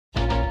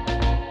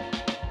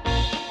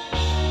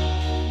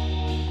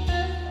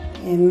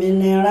Èmi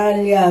ni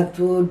Alhaja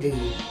Odere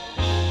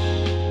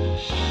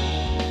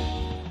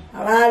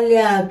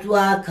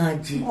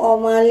Akanji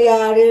ọmọ ilé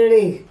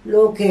arére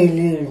lókè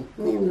ìlérìn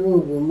nílùú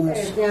Ògbómọ̀ṣọ́.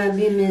 Ẹ̀sìn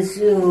abími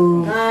sí o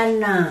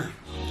Ghana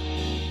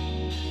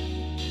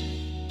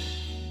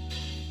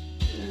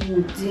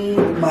tí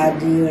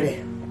pàdé rẹ̀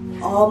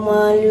ọmọ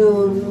ilé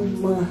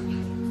Olúgbọ́n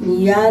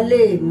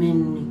ìyálé mi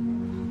ni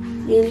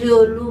ilé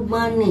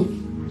Olúgbọ́n ni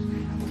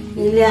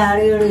ilé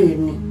arére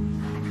ni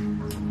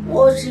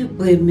ó sì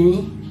pè mí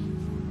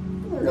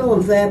lóun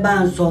fẹ́ bá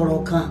ń sọ̀rọ̀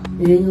kan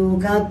èyí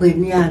ká pè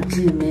ní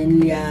àǹtí mi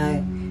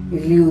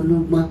ilé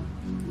Olúgbọ́n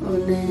ó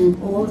ní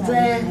òun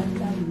fẹ́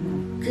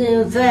kí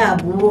n fẹ́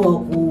àbúrò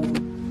ọkọ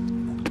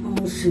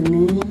mo sì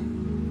ní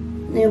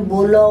níbo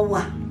ló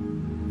wà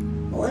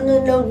ó ní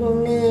lógun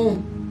ní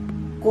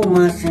kó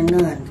máa sin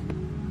náà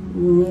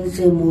ní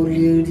ṣe mo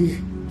lè rí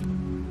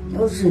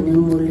ó sì ní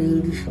mo lè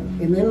rí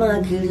èmi máa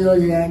kiri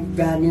ọjà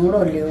jà ní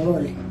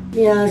rọ̀lẹ́rọ̀lẹ́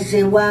bí a ṣe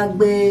wá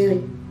gbé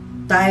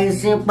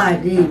Táísìn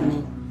pàdé mi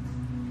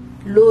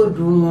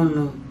lóòdù wọn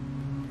nù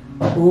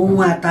òun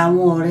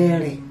àtàwọn ọ̀rẹ́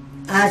rẹ̀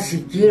a sì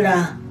kíra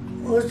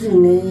ó sì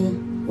ní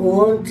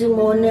òun tí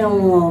mo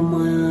níwọn ọmọ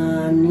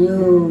ní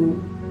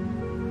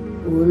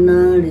òun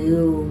náà rèé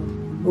o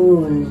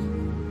òun ni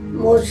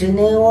mo sì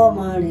ní wọ́n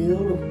máa rèé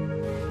rò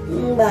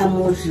nígbà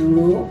mo sì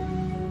rò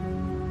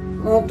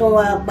wọ́n tún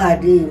wá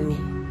pàdé mi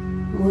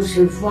mo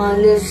sì fún wọn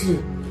lésì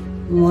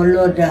wọn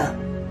lọ́dà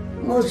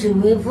mo sì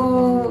wí fún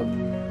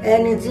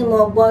ẹni tí mo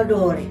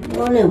gbọ́dọ̀ rẹ̀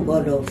wọ́n ní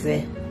gbọ́dọ̀ fẹ́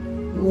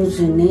mo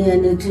sì ní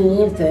ẹni tí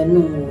yín fẹ́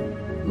nù o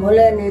mo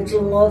lẹ́ni tí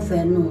wọ́n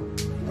fẹ́ nù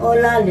ó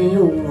lálẹ́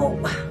òun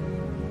ọ̀gbà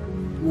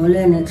mo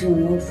lẹ́ni tí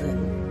wọ́n fẹ́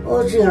nù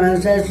ó sì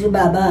ránṣẹ́ sí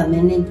bàbá mi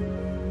ní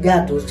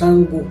Jàtò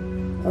Ṣàngó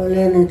ó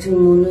lẹ́ni tí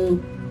mo ní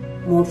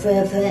mo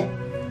fẹ́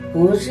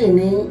òun sì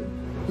ní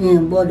yín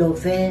gbọ́dọ̀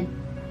fẹ́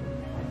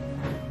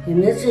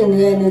èmi sì ní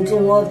ẹni tí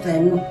wọ́n fẹ́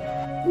nù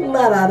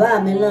nígbà bàbá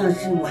mi náà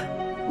sì wà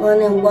wọ́n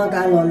ní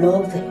gbọ́ta lọ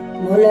lọ́fẹ̀ẹ́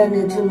mo lẹ́ni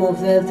tí mo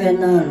fẹ́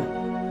náà nù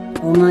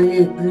ọmọ ilé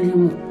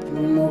Pírímù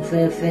ni mo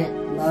fẹ́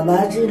bàbá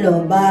sì lọ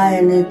bá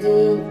ẹni tí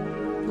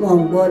mò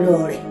ń gbọ́dọ̀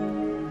rẹ̀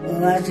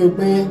bàbá ṣe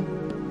pé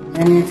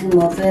ẹni tí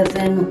mo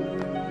fẹ́ nù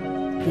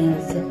kì í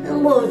fẹ́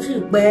nígbà ó sì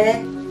pẹ́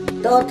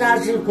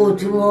tọ́tásìkò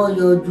tí wọ́n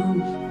yọjú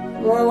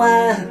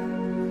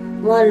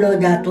wọ́n lọ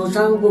Jàtò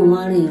Ṣàngó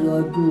wọ́n rè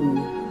yọjú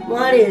mi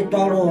wọ́n rè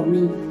tọrọ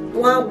mi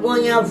wọ́n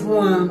gbọ́nyán fún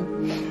wọn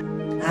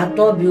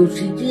àtọ́bí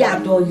òsì tí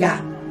àtọ́yà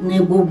ni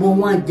gbogbo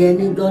wọn jẹ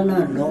níjọ́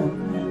náà lọ́hùn.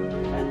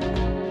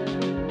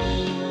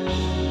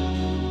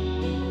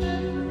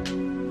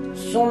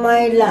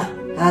 Alhaja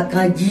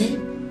Akanji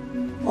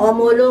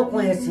ọmọ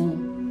olókun ẹ̀sìn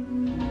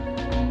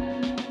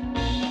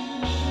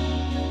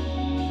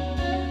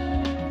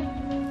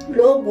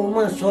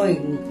l'Ógbómọ̀ṣọ́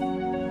ìní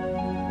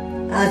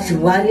a sì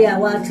wálé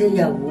àwa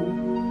ṣèyàwó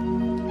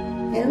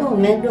inú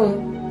mi dùn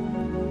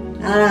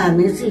ara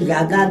mi sì yá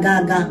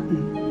gágágá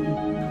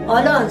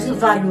Ọlọ́run sì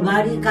fa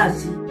àlùbáríkà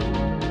sí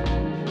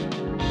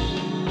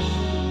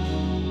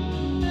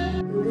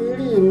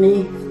ìrírí mi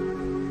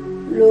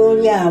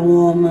lórí àwọn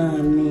ọmọ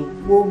mi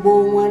gbogbo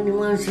wọn ni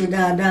wọ́n ṣe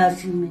dáadáa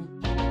sí mi.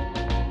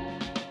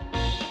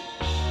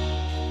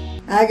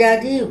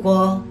 Àjàdí ìkọ́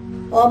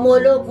ọmọ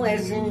olókun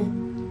ẹ̀sìn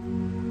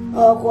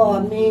ọkọ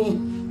mi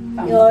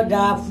yóò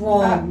dáa fún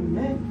ọ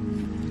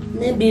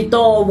níbi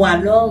tó wà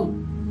lọ́hùn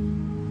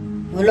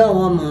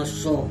Ọlọ́run máa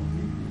sọ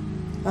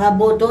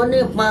ààbò tó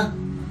nípa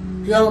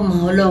tí ọmọ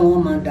Ọlọ́run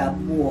máa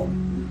dàpọ̀ ọ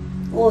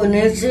ò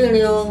ní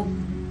sírin o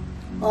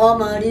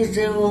ọmọ rí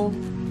ṣe o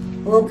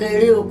ó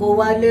kéré oko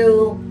wálé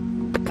o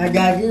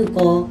Àjàdí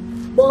ìkọ́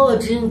bó o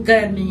ti ń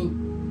kẹ́ mi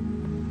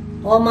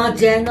ọmọ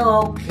tiẹ̀ náà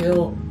kẹ́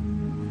ọ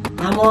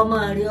àwọn ọmọ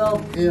rí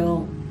ọkẹ́ ọ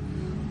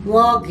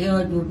wọ́n kẹ́ ọ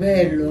jù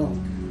bẹ́ẹ̀ lọ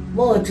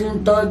bó o ti ń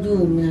tọ́jú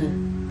mi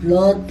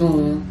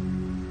lọ́tùn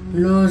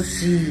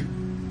lósì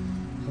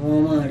àwọn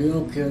ọmọ rí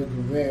ọkẹ́ ọ jù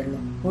bẹ́ẹ̀ lọ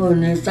ó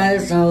ní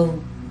ṣàìsàn o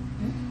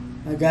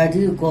Àjàdí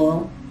ìkọ́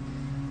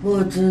bó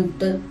o ti ń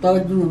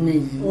tọ́jú mi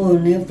yìí ó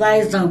ní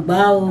fàìsàn gbá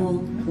o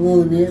ó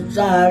ní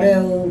ṣàárẹ̀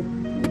o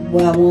gbogbo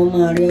àwọn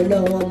ọmọ rẹ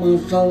lọ́wọ́ máa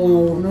sọ wọn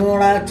o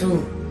Nuratu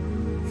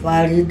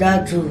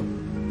Faridatu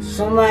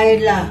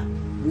Sumaila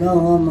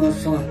lọ́wọ́ máa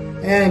sọ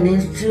ẹni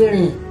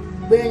sírìn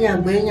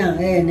gbéyàn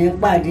ẹni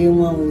pàdé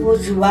wọn o ó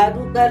sì wá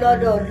dúpẹ́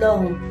lọ́dọ̀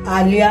Ọlọ́run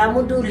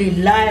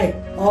alihamudulilayi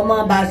ọmọ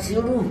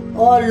Bàṣírù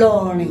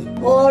ọlọ́ọ̀rìn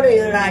ó rè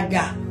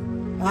rajà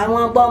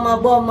àwọn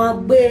gbọ́mọgbọ́mọ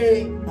gbé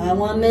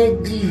àwọn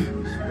méjì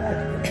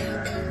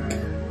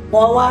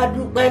wọ́n wá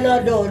dúpẹ́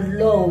lọ́dọ̀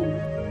Ọlọ́run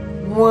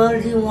wọ́n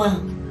rí wọn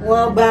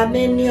gba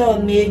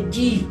mílíọ̀nù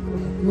méjì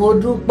mo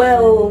dúpẹ́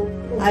o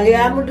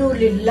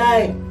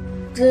alihamudulilayi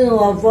tí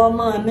wọ́n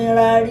fọmọ mi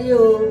rárí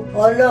o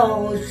Ọlọ́run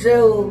ò ṣe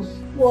o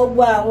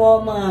gbogbo àwọn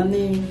ọmọ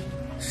mi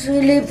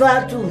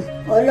Sílífàtù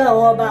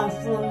Ọlọ́run bá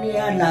fún ní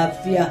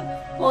àlàáfíà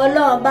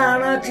Ọlọ́run bá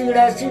rántí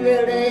rẹ sí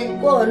rere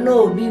kó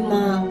náà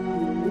bímọ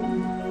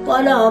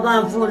kọ́lọ́run bá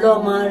fún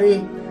lọ́mọ rẹ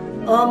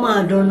ọmọ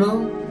àdùnnú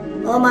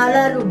ọmọ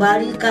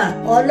alálùbáríkà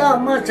Ọlọ́run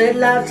mọ̀ ṣe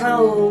lásán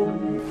o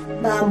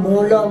bá mú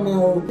lọ́mọ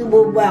o kí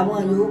gbogbo àwọn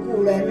yòókù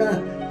rẹ náà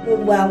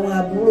gbogbo àwọn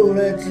àbúrò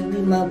rẹ ti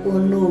bímọ kó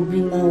ní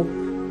òbímọ o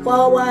kọ́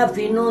wá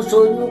finú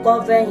soyún kọ́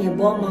fẹ̀yìn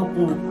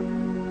bọ́mọkùnrin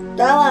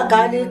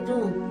Táwàkálítù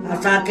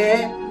Àṣàkẹ́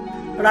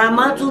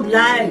Ramatu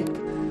láì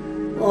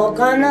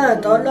ọ̀kan náà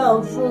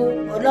tọ́lọ́run fún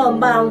Ọlọ́run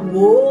bá ń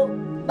wò ó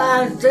bá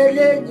ń ṣe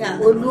léèyàn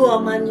olú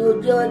ọmọ ni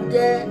ojú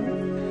ọjẹ́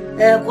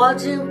ẹ̀kọ́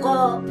tí ń kọ́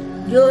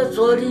yóò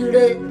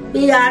ṣoríire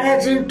bí ààrẹ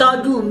ti ń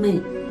tọ́jú mi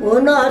òun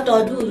náà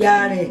tọ́jú ìyá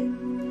rẹ̀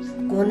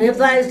kò ní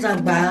fàìsàn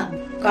gbà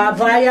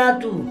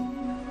Kàfáyàtù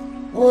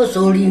ó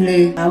ṣoríire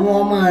àwọn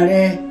ọmọ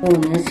rẹ̀ kò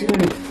ní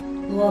sírè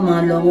wọ́n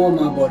máa lọ wọ́n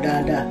máa bọ̀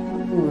dáadáa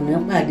kò ní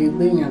pàdé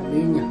gbéyàn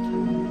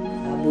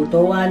ààbò tó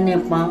wá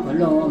nípa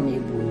Ọlọ́run mi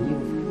bò yí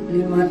o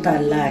límọ́tà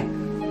láì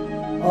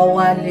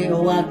ọwálé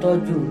ọwá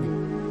tọ́jú mi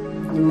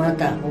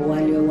límọ́tà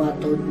ọwálé ọwá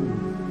tọ́jú mi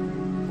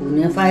kò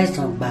ní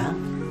fàìsàn gbà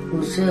kò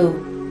sí o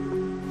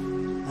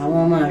àwọn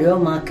ọmọ rẹ̀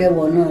ọmọ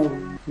akẹ́wọ̀ náà o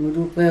mo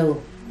dúpẹ́ o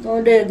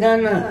Túndé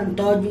Gánà ń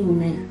tọ́jú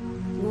mi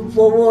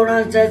fowó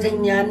ránṣẹ́ sí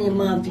ni a ní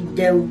máa fi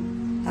jẹun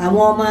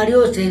àwọn ọmọ rí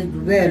ò ṣe jù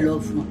bẹ́ẹ̀ lọ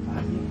fún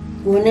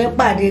kò ní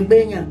pàdé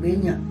gbéyàn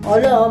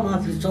Ọlọ́run máa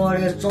fi sọ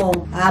rẹ sọ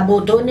ààbò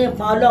tó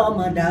nípa Ọlọ́run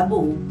máa dáàbò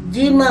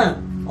Jímọ̀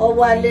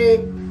ọwálé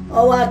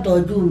ọwọ́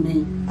àtọ́jú mi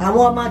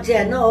àwọn ọmọ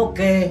tiẹ̀ náà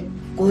kẹ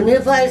kò ní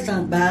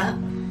fàìsàn gbà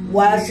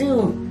Wàsíù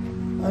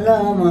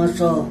Ọlọ́run máa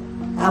sọ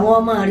àwọn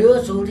ọmọ rí ò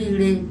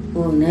ṣoríire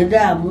kò ní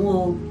dààmú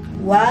o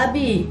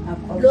Wàábì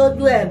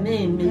lójú ẹ̀mí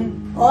mi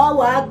ọ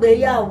wàá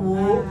gbéyàwó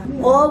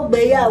ó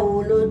gbéyàwó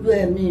lójú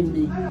ẹ̀mí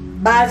mi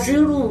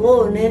Bàṣírù ò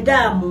ní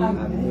dààmú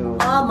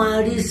ọ máa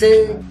rí ṣe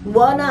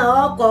ìwọ náà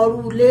ọkọ̀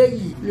rú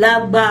léyìí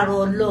lágbára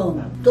Ọlọ́run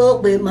tó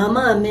pé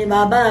màmá mi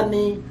bàbá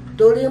mi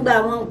torí gbà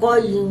wọ́n kọ́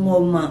yìí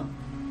wọ́n mọ̀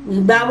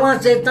ìgbà wọ́n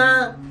ṣe tán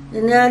ní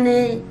ẹni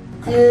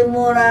tí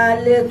múra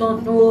ilé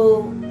tuntun o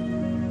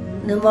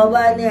ni mo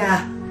bá ní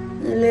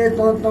ilé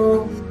tuntun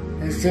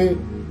ẹ̀ṣẹ̀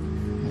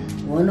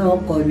wọn náà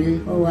kọ́lé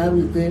ọ wá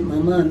wí pé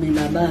màmá mi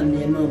bàbá mi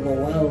ẹ máa bọ̀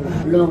wá o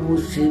Ọlọ́run ó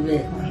ṣe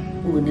bẹ́ẹ̀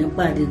ò ní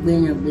pàdé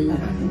gbéyàn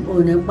ò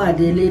ní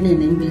pàdé lénìí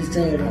níbi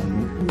iṣẹ́ rẹ̀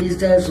níbi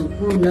iṣẹ́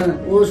sùkúù náà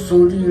ó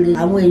ṣoríire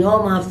àwọn èèyàn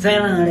máa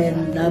fẹ́ràn rẹ̀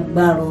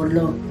lágbára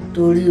Ọlọ́run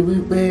torí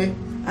wípé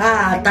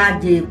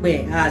àtàjẹ pẹ̀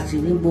a sì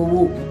ní gbowó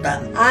òkúta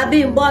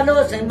Abímbọ́ ló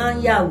sì máa ń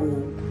yàwó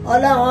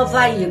Ọlọ́run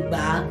fàyè gbà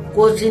á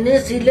kò sì ní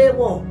sí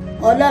léwọ̀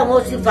Ọlọ́run ó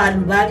sì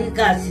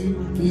fàlùbáríkà sí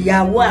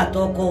ìyàwó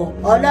àtọkọ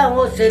Ọlọ́run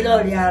ó ṣe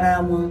lọ́ọ̀rẹ́ ara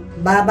wọn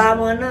bàbá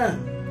wọn náà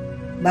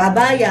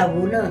bàbá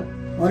ìyàwó náà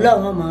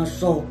Ọlọ́run máa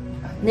sọ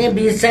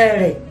níbi iṣẹ́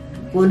rẹ̀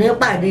kò ní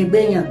pàdé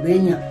gbéyàn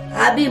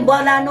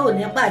Abímbọ́lá náà ò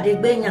ní pàdé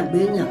gbéyàn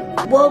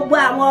gbogbo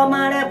àwọn ọmọ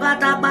rẹ̀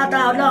pátápátá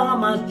Ọlọ́run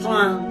máa sún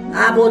wọn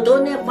ààbò tó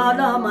nípa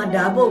Ọlọ́run máa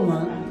dáàbò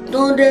wọn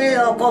Túndé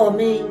ọkọ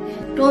mi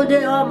Túndé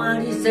ọmọ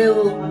rí ṣe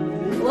o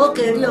ó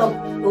kéré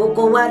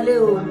oko wálé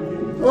o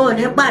ò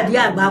ní pàdé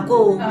àgbákò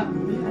o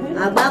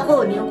àgbákò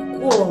ò ní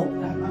kú ọ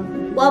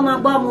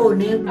gbọ́mọgbọ́mọ ò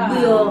ní gbé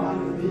ọ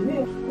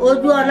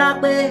ojú ọlá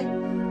pé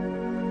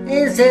ń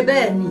ṣe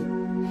bẹ́ẹ̀ ni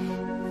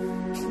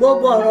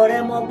gbogbo ọ̀rọ̀ rẹ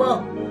mọ gbọ́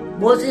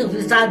bó sì fi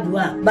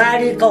ṣàdúrà bá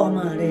rí ká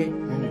ọmọ rẹ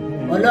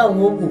Ọlọ́run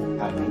ó wò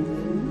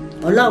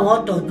Ọlọ́run ó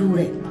tọ́jú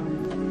rẹ̀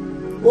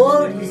ó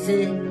rí ṣe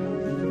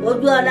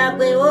ojú ọlá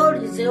pé ó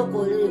rí ṣe ó kò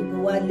rí èkó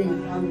wálé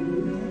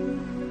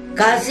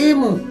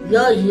Kásímù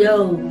yọ yẹ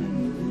o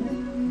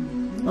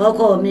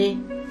ọkọ mi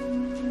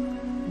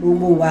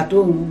gbogbo wa tó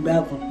ń gbà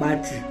fún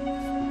pátì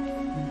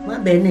má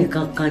bẹ́ẹ̀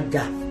nìkan kan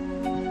jà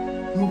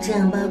ní tí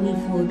a bá wí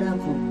fún ọ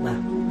dákun gbà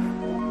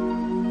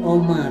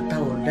ọmọ àta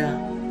ọ̀dà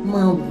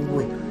máa wù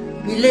ẹ̀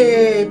ilé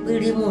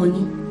pírímù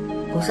ni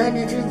kò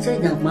sẹ́ni tí ń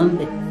ṣèjàgbá ń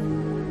bẹ̀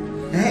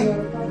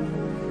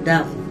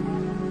dákun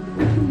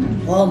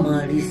ọmọ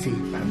rí ṣe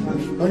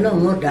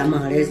Ọlọ́run ó dá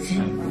máa rẹ sí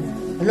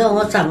Ọlọ́run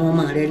ó ṣàwọn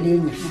ọmọ rẹ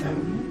léèyàn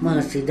máa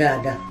ṣe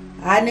dáadáa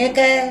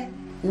Àníkẹ́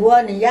ìwọ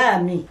nìyá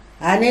mi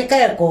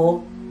Àníkẹ́ ẹ̀kọ́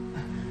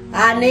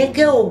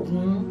Àníkẹ́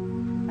Ògún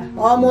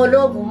ọmọ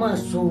ológun mà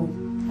so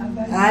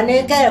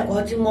Àníkẹ́ ẹ̀kọ́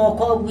tí mo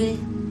kọ́ wí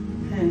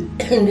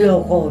ní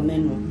ọkọ mi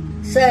nù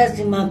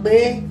ṣẹ́ẹ̀sì mọ̀ pé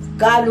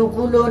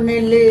kálukú ló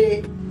nílé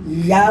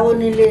ìyá ó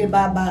nílé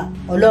bàbá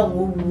Ọlọ́run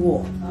ó wù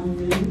ọ́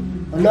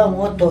Ọlọ́run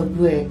ó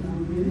tọ́jú ẹ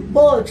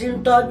bó o ti ń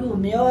tọ́jú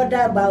mi ó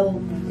dàgbà o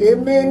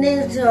èmi ní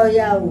sin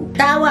ọ̀yà o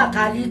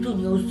Táwàkálítù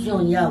ni ó sin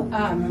ọ̀yà o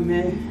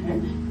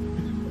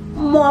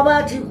mo bá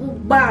ti kú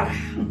gbàrà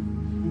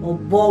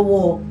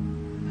ọ̀bọ̀wọ̀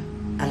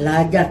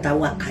Alhaja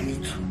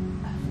Táwàkálítù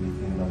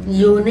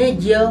ìyá ò ní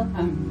jẹ́ ọ́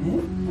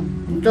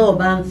tó o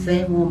bá ń fẹ́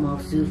wọn máa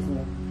ṣe fún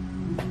ọ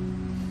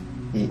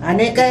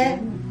Àníkẹ́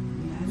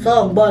sọ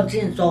ń gbọ́ tí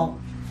ń sọ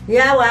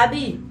ìyá wa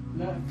bí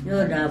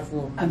yóò dáa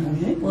fún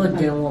ọ ó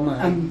jẹ wọn máa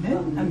rẹ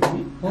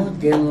ó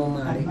jẹ wọn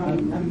máa rẹ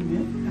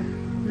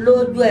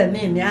lójú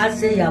ẹ̀mí mi á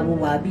ṣe ìyàwó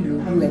wa bí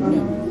lójú ẹ̀mí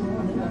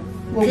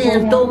kí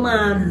n tó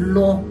máa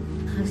lọ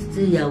á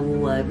ṣe ìyàwó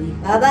wa bí.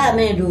 Bàbá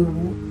mi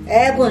Ìdòwú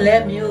ẹ̀ẹ́gùn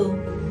lẹ́mìí o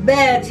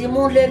bẹ́ẹ̀ ti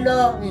múlé lọ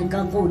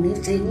nǹkan kò ní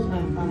ṣe yín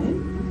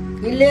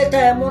ilé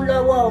tẹ́ ẹ mú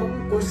lọ́wọ́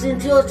kò sí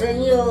tí ó ṣe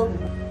yín o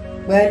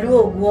pẹ̀lú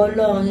ògùn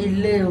Ọlọ́run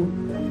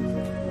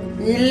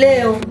ilé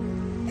o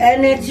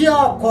ẹni tí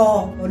ọkọ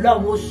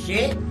Ọlọ́run ó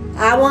ṣe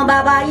àwọn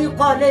bàbá yìí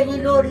kọ́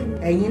lẹ́yìn lórí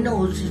ẹ̀yin náà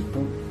ó sì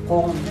tún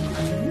kọ́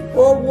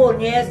owó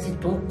ni ẹ sì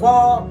tún kọ́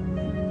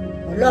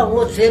ọlọ́run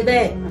ó ṣe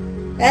bẹ́ẹ̀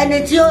ẹni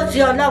tí ó ṣe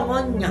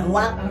ọlọ́run yàn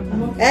wá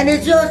ẹni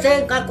tí ó ṣe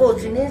nǹkan kò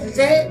sì ní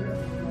ṣe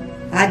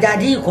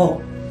Àjàdí ìkọ́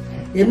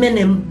èmi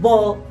ní ń bọ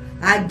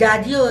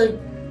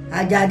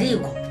Àjàdí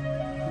ìkọ́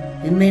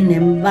èmi ní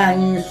ń bá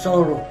yín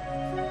sọ̀rọ̀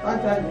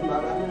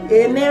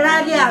èmi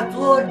Rálíà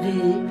Òde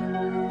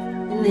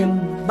ní ń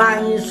bá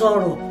yín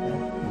sọ̀rọ̀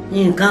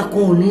nǹkan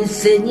kò ní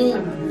ṣe yín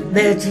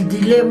bẹ́ẹ̀ ti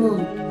dilé mú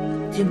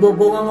tí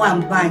gbogbo wọn wà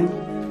ń bá yín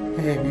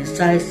ẹ̀ ní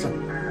ṣàìsàn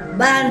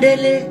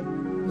Bándélé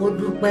mo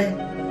dúpẹ́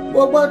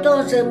gbogbo tó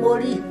ń ṣe mo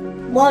rí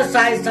mo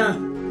ṣàìsàn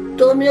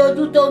tómi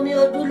ojú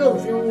ló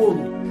fi ń wò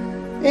mí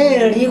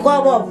ìrìn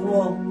kọ́bọ̀ fún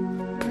ọ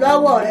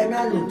lọ́wọ́ rẹ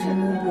náà ló ti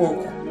mú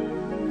ọkọ̀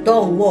tó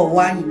ń wọ̀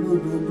wáyé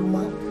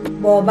lójoojúmọ́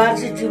bọ̀ bá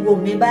sì ti wò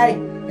mí báyìí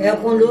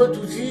ẹkún ló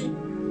tù sí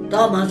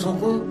tọ́mọ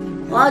sunkún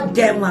ọ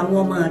jẹun àwọn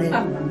ọmọ rẹ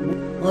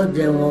ọ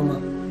jẹun ọmọ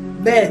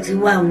bẹ́ẹ̀ tí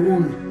wà ń wò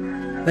mí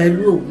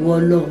pẹ̀lú ògùn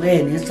Ọlọ́run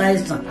ẹ̀ ní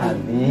ṣàìsàn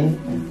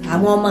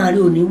àwọn ọmọ rẹ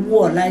ò ní wú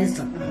ọ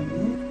láìsàn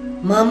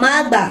màmá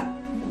àgbà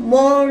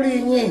mo ń rí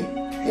yín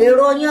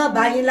èrò yín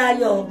ọba yín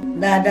láyọ̀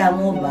dáadáa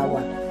wọn bá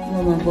wà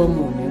wọn mọ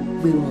bọ́mọ ò ní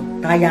gbé wọn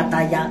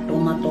táyátáyá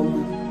tọmọtọmọ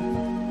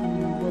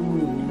bọ́mọ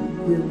ò ní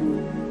gbé wọn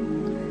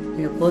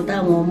ẹ̀kọ́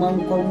táwọn ọmọ ń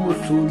kọ́ wò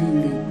sórí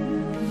rẹ̀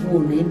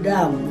wọn ò ní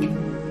dààmú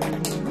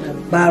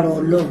agbára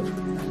Ọlọ́run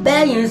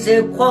bẹ́ẹ̀ yín ṣe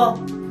kọ́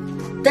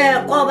tẹ́ ẹ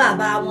kọ́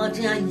bàbá wọn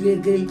tí wọ́n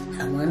yege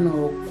àwọn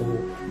náà kọ́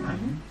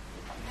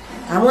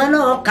àwọn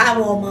náà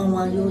káwọn ọmọ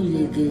wọn yóò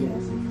yege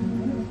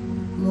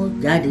wọn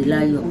jáde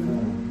láyọ̀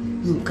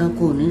nǹkan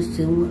kò ní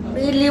ṣe wọn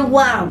rílí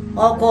wà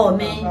ọkọ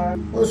mi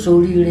ó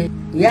ṣoríire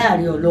ìyá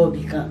rẹ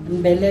ọlọ́ọ̀bì kan ń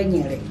bẹ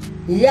lẹ́yìn rẹ̀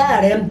ìyá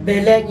rẹ̀ ń bẹ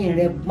lẹ́yìn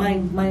rẹ̀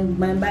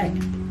gbáǹgbáǹgbáǹ báyìí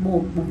mo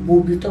gbogbo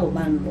ibi tó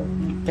bá ń lọ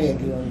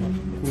tẹ̀lé ọ̀nà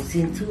kò sí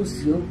tí ó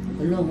sì ọ́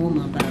Ọlọ́run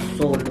máa bá a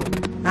sọ ọ lọ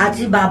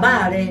àti bàbá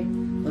rẹ̀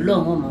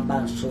Ọlọ́run máa bá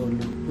a sọ ọ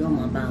lọ yóò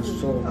máa bá a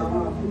sọ ọ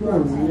lọ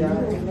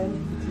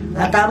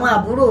àtàwọn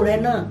àbúrò rẹ̀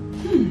náà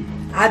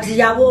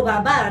àtìyàwó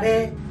bàbá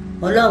rẹ̀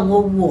Ọlọ́run ó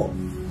wù ọ́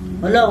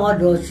Ọlọ́run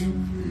ọ̀dọ̀ sí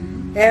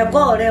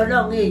ẹ̀kọ́ rẹ̀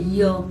Ọlọ́run èyí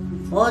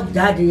ọ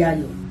jáde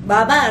ayọ̀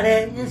bàbá rẹ̀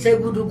ń ṣe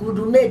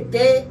gudugudu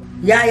méje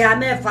yàyà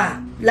mẹ́fà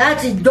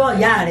láti jọ́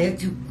ìyá rẹ̀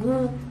ti kú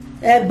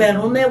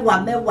ẹgbẹ̀rún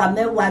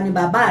mẹ́wàá ni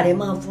bàbá rẹ̀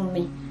máa fún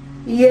mi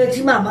iye tí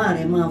màmá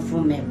rẹ̀ máa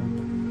fún mi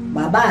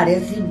bàbá rẹ̀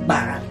sì gbà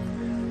á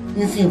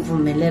ń sì fún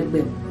mi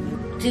lẹ́gbẹ̀rún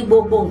tí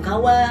gbogbo nǹkan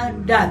wá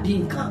dàbí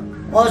nǹkan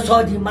ọ̀sọ́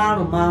di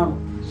márùn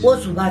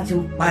oṣù bá ti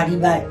ń parí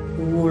báyìí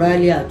owó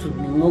Rálíà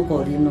Òde wọn kọ̀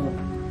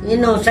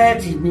nínú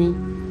sẹ́ẹ̀tì mi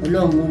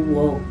Ọlọ́run ó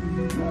wọ ọ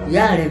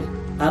ìyá rẹ̀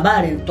bàbá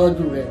rẹ̀ ń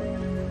tọ́jú rẹ̀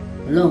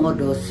Ọlọ́run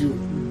ọ̀dọ̀ sí o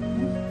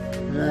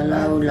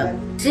lálàólà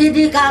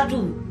Sídíkàtù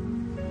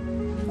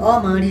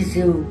ọmọ rí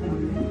ṣe o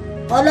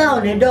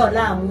Ọlọ́run ní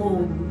dọ̀ọ́lá àwọn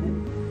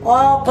o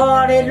ọkọ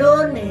rẹ̀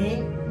lónìí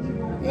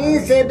ń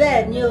ṣe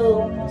bẹ́ẹ̀ ni o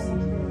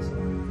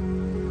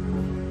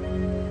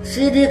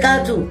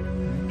Sídíkàtù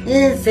ń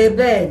ṣe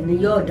bẹ́ẹ̀ ni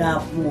yóò dáa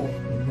fún ọ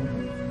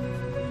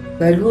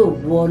pẹ̀lú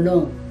ògbó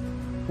Ọlọ́run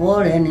wọ́n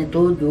rẹ̀ ni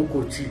tó jókòó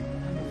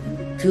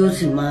tí ó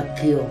sì máa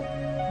ké ọ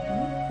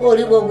ó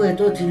rí gbogbo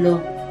ètò ti lọ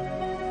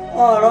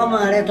ọ̀rọ̀ ọmọ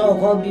rẹ tó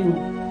ọkọ bí o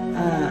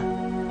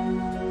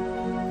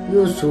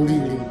yóò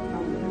ṣoríire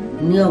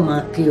ní ọmọ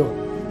ké ọ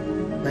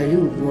pẹ̀lú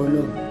ògbó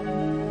Ọlọ́run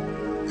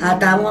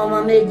àtàwọn ọmọ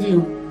méjì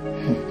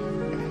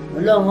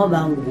Ọlọ́run ọba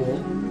ń wọ̀ ọ́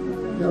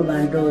yóò bá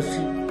ń dọ́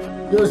sí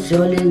yóò ṣe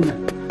ọ́ léèyàn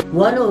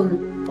wọ́n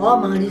náà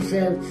ọmọ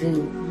ríṣẹ́ ṣe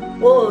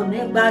o ò ní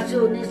gba sí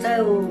oníṣẹ́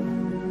o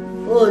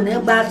ò ní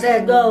gba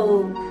sẹ́jọ́ o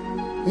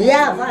ìyá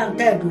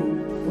àfáǹtẹ̀dù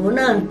òun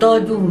náà ń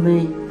tọ́jú mi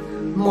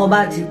mo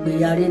bá ti pè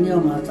yarí ní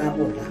ọmọ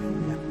sábọ̀dá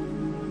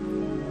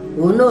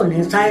òun náà ní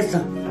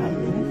ṣàìsàn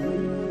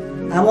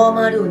àwọn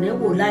ọmọ rẹ̀ ò ní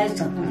wò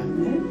láìsàn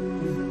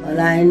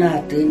ọ̀la iná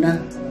àtẹ̀ná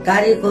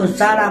kárí kò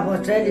sára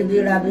fọ́sẹ́lì bí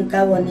rabika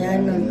wọ̀ ní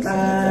àná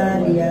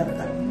sáàlì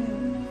ẹ̀ka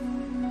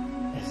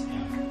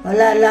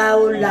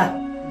ọ̀làláwòlà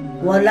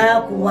wọ̀lá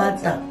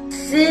kùwàtà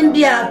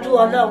síbi àtú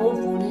Ọlọ́run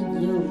forí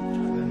jì ó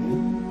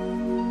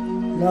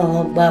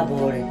lọ́wọ́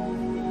gbàbọ̀ rẹ̀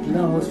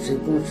lọ́wọ́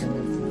ṣèkún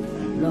sinmi fún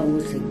lọ́wọ́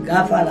sì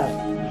gáfàrà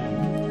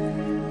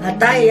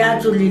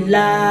àtàyàtù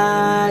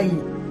líláyì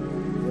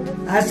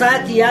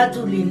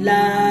àsákìyàtù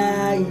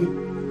líláyì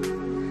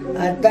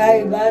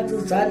àtàyìbàtù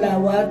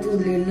sálàwàtù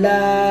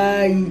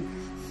líláyì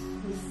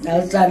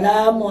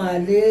àsàlámù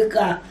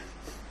àlékà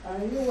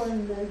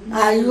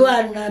ayú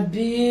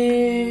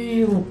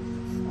ànàbíyù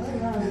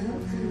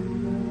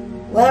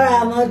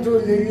wàràmàtù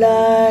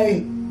líláyì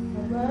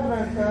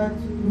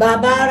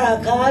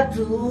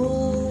babarakatu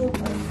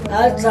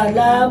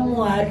assalamu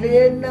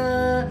alena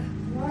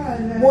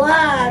wa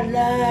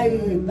ala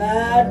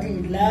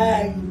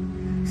ibadillahi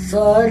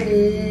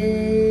solina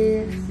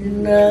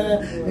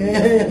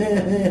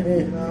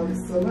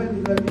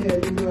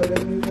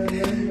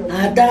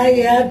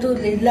atahiyatu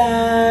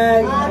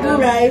lillahi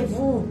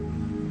aduraifu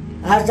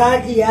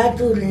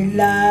asakiyatu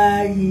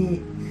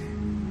lillahi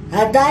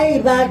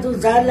atahibatu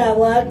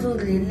salawatu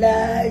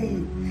lillahi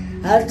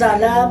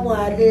assalamu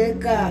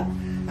aleka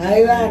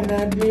ayọ̀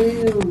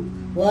ànábíyù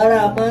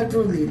wọ́rà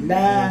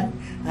mọ́tòlélá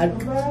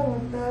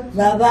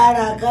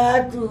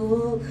babarakatu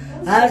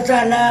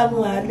asalamu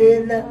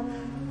alena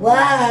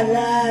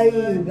wàhálà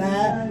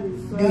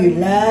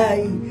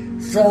ìbádìláì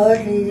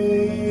sọ́ọ̀lì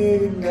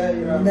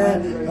náà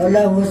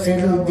ọlọ́run ṣe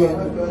ló jẹ.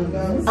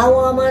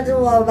 àwọn ọmọ tí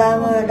wọ́n bá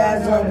máa dá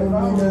sọ́ọ̀bù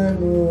mi náà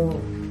nù ọ́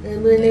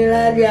èmi ní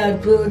rádìí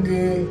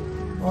àjòdè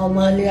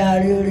ọmọlé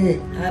arére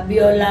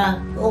Abíọ́lá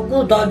ó kú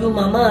tọ́jú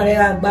màmá rẹ̀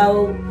àgbà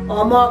o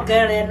ọmọ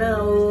kẹrin náà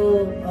o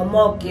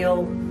ọmọ kẹ o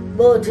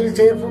bó o ti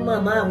ṣe fún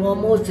màmá àwọn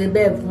ọmọ ó ṣe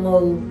bẹ́ẹ̀ fún ọ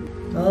o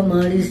ọmọ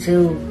rí ṣe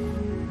o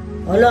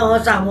ọlọ́run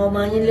ṣàwọn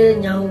ọmọ yín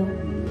léèyàn o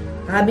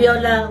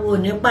Abíọ́lá ò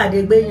ní pàdé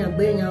gbéyàn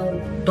o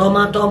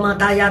tọmọtọmọ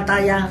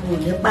tayátayá ò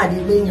ní pàdé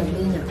gbéyàn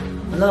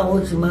ọlọ́run ó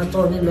sì máa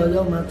tọ́ yín lọ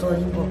yóò máa tọ́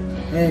yín bọ̀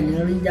ẹ ní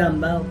rí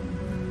jàǹbá o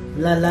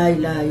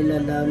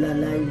láláìláìlàlá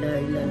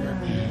láláìláìlàlá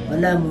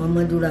ọlá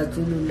muhammadu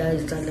rasulullah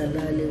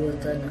sallallahu alaihi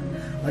wasallam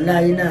ọlá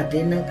iná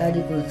àtẹná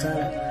kádìkù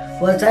sára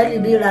wọ́sálì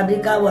bí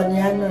rabika wọ̀ ní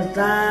àná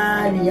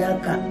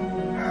sáàlìyàkà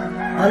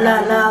ọlá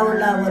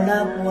aláwọ̀lá wọlá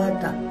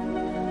kúwọ́tà.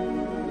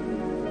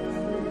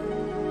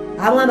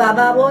 àwọn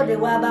bàbá bóde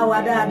wá bá wa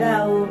dáadáa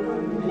o.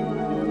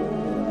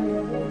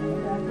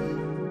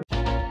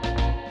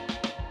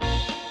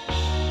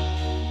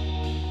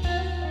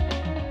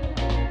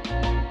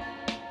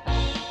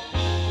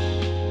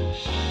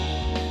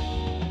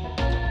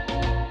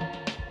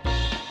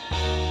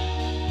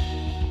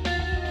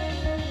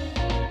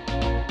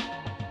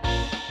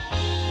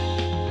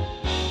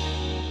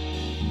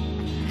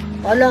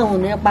 ọlọ́run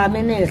ní pa mí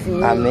ní ìsìn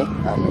àmín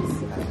àmín.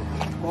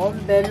 mo ń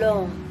bẹ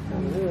lọ́hùn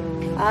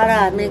ara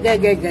mi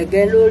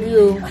gẹ́gẹ́ lórí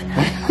o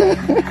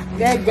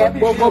gẹ́gẹ́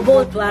gbogbo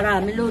bóòtù ara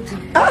mi ló ti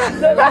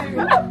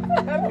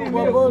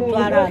gbogbo bóòtù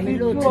ara mi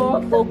ló ti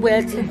gbogbo ẹ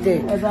ti tẹ̀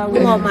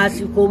wọn mà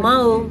sìkò mọ́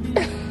o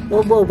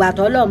gbogbo ìgbà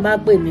tọ́lọ́run bá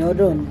pè mí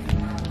ọ̀dọ̀ mi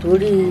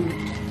torí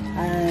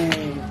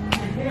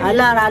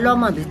alára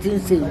lọ́mọ̀bí tí ń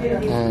ṣe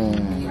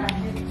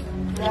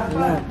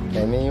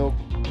ẹ̀mí yóò.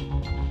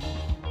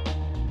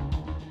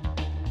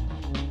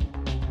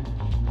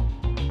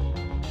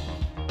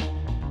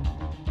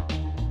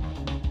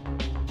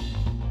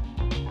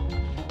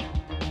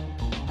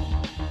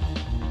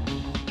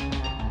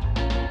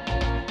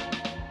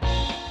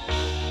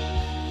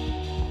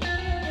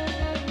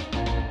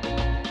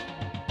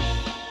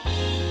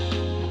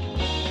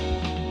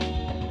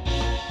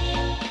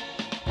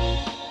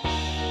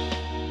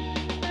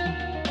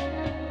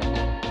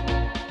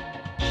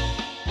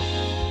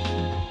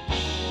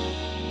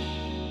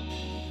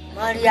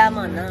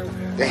 Mọ́ríámọ̀ náà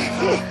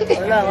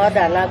ọlọ́run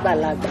ọ̀dà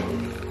lágbàlagbà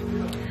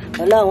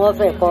ọlọ́run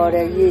ọ̀fẹ́ kọ́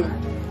rẹ yé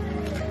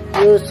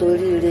yóò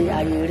soríire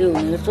àyèrè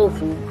òní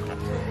sófin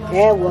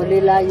ẹ wọlé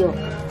láyọ̀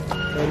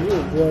pẹ̀lú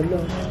ògbó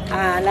ọlọ́run.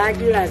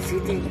 Alhaji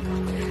Rasidi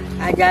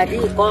Àjàdí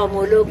ìkọ́ ọmọ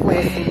ológun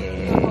ẹ̀sìn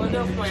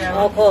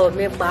ọkọ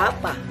mi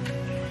pàápàá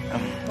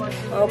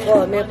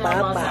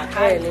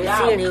ẹ̀ ní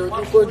sí ìrìn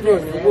ojúkójú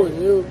òní wò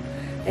ní o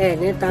ẹ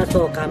ní ta sọ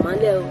ọ̀kà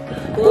mọ́lẹ̀ o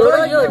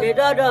òró yìí ò ní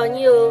dọ́dọ̀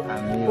yín o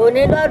kò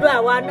ní dọ́dọ̀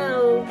àwa náà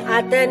o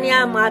atẹ́ni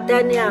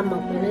àmọ̀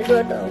kò ní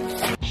dọ́dọ̀ o.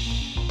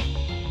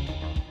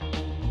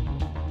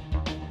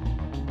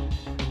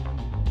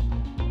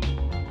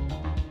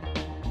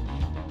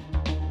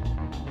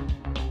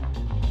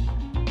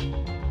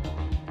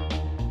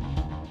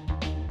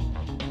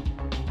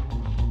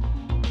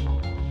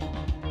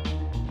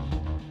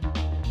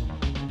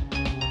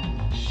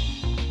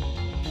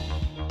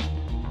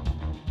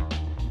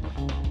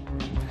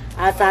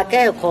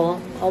 Àṣàkẹ́ ẹ̀kọ́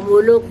ọmọ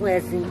olókun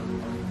ẹ̀sìn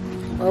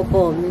ọkọ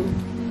mi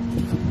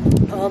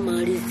ọmọ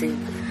rí ṣe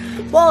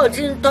bó o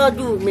ti ń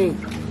tọ́jú mi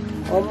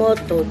ọmọ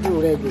tọ́jú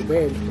rẹ jù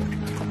bẹ́ẹ̀ lọ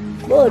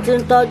bó o ti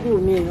ń tọ́jú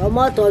mi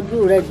ọmọ tọ́jú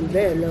rẹ jù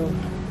bẹ́ẹ̀ lọ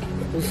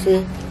kò ṣe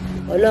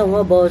ọlọ́run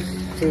ọbọ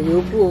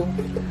ṣèyókù o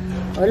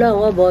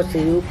ọlọ́run ọbọ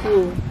ṣèyókù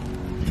o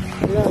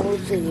ọlọ́run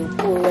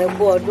ṣèyókù o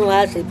ẹkú ọdún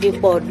á ṣe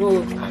pípọ̀ ọdún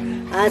o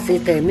á ṣe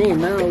tẹ̀mí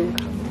náà o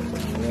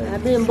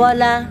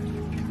Abímbọ́lá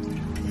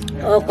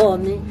ọkọ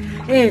mi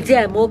èyí tí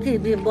ẹ mọ kí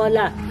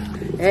Bímbọ́lá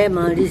ẹ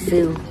máa rí ṣe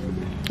o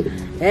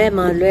ẹ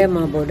máa lọ ẹ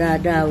máa bọ̀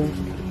dáadáa o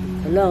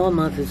ọlọ́run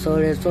máa fi sọ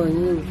rẹ sọ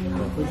yín o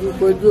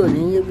ojúkójú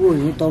òní wò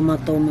yín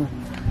tọmọtọmọ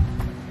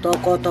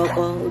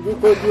tọkọtọkọ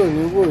ojúkójú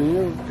òní wò yín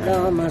o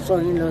ọlọ́run máa sọ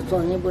yín lọ sọ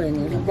yín bọ̀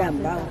ẹ̀ní rí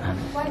jàmbá o.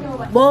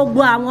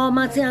 gbogbo àwọn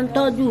ọmọ tí a ń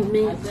tọ́jú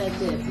mi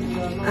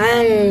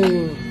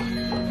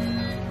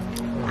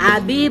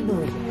Àbíbù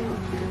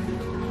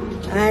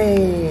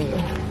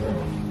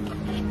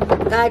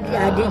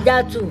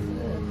Àdìjátù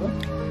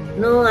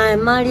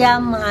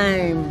Mariam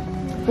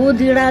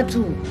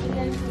Kúdírátù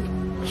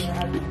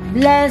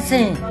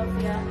Blessing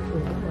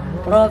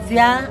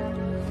Rọ̀fíà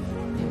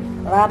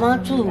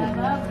Ramọ́tù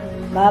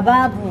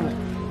Bàbáàbù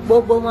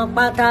gbogbo wọn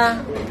pátá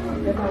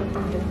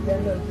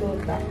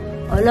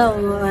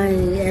ọlọ́run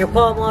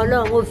ẹ̀kọ́ ọmọ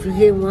ọlọ́run ó fi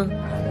yé wọn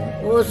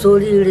ó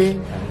ṣoríire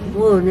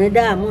wọn ò ní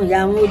dààmú ìyá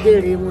wọn ó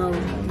jèrè wọn o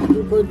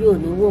ojúkójú ò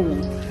ní wò wọn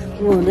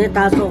wọn ò ní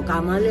ta sọ ọ̀kà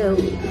mọ́lẹ̀ o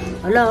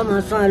ọlọ́run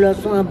máa sún ẹ lọ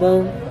sún ẹ bọ́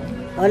o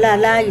Ola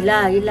la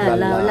ilaha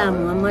illallah ola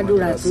Muhammadu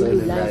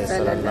Rasulullah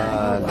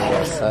sallallahu alaihi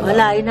wasallam.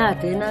 Ola ina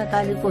tena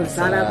kali ko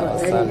sara ko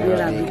teri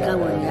bira bika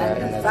wani ya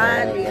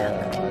sali.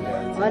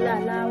 Ola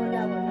la